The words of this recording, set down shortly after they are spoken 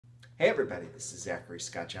Hey everybody, this is Zachary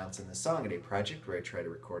Scot, the Song a Day Project, where I try to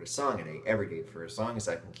record a song a day every day for as long as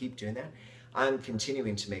I can keep doing that. I'm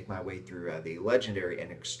continuing to make my way through the legendary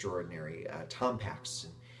and extraordinary Tom Paxton.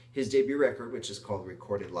 His debut record, which is called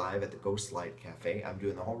Recorded Live at the Gaslight Cafe. I'm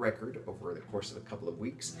doing the whole record over the course of a couple of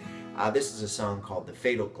weeks. This is a song called The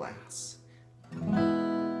Fatal Glass.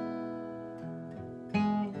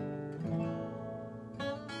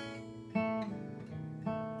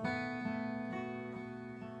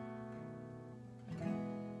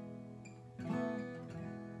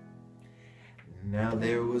 Now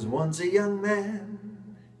there was once a young man,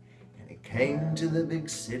 and he came to the big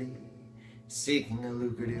city, seeking a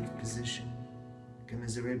lucrative position,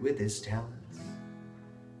 commiserate with his talents.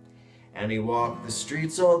 And he walked the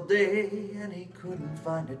streets all day, and he couldn't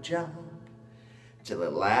find a job, till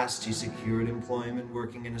at last he secured employment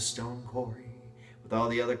working in a stone quarry with all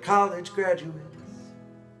the other college graduates.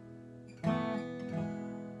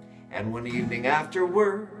 And one evening after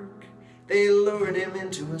work, they lured him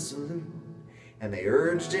into a saloon, and they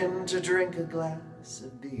urged him to drink a glass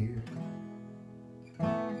of beer.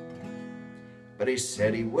 But he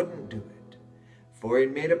said he wouldn't do it, for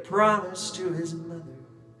he'd made a promise to his mother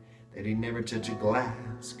that he'd never touch a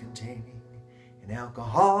glass containing an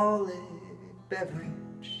alcoholic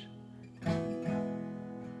beverage.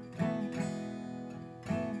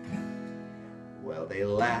 Well, they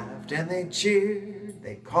laughed and they cheered,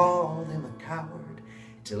 they called him a coward,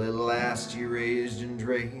 till at last he raised and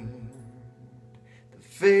drained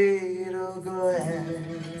fatal glass.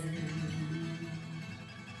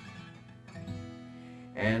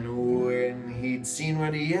 And when he'd seen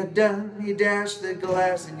what he had done, he dashed the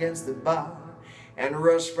glass against the bar and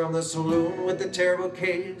rushed from the saloon with the terrible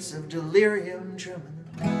case of delirium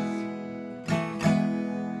tremens.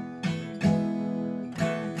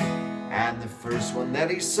 And the first one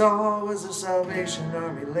that he saw was a Salvation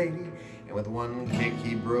Army lady, and with one kick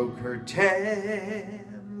he broke her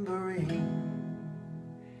tambourine.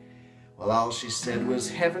 Well, all she said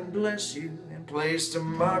was, "Heaven bless you," and placed a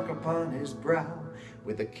mark upon his brow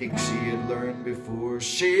with a kick she had learned before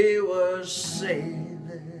she was saved.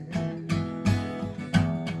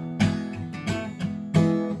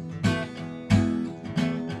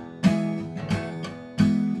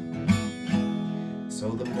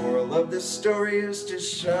 So the moral of this story is to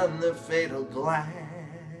shun the fatal glass,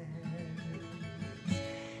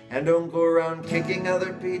 and don't go around kicking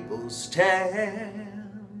other people's tambourines.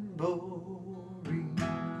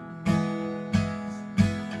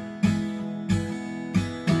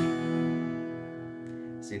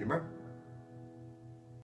 See you tomorrow.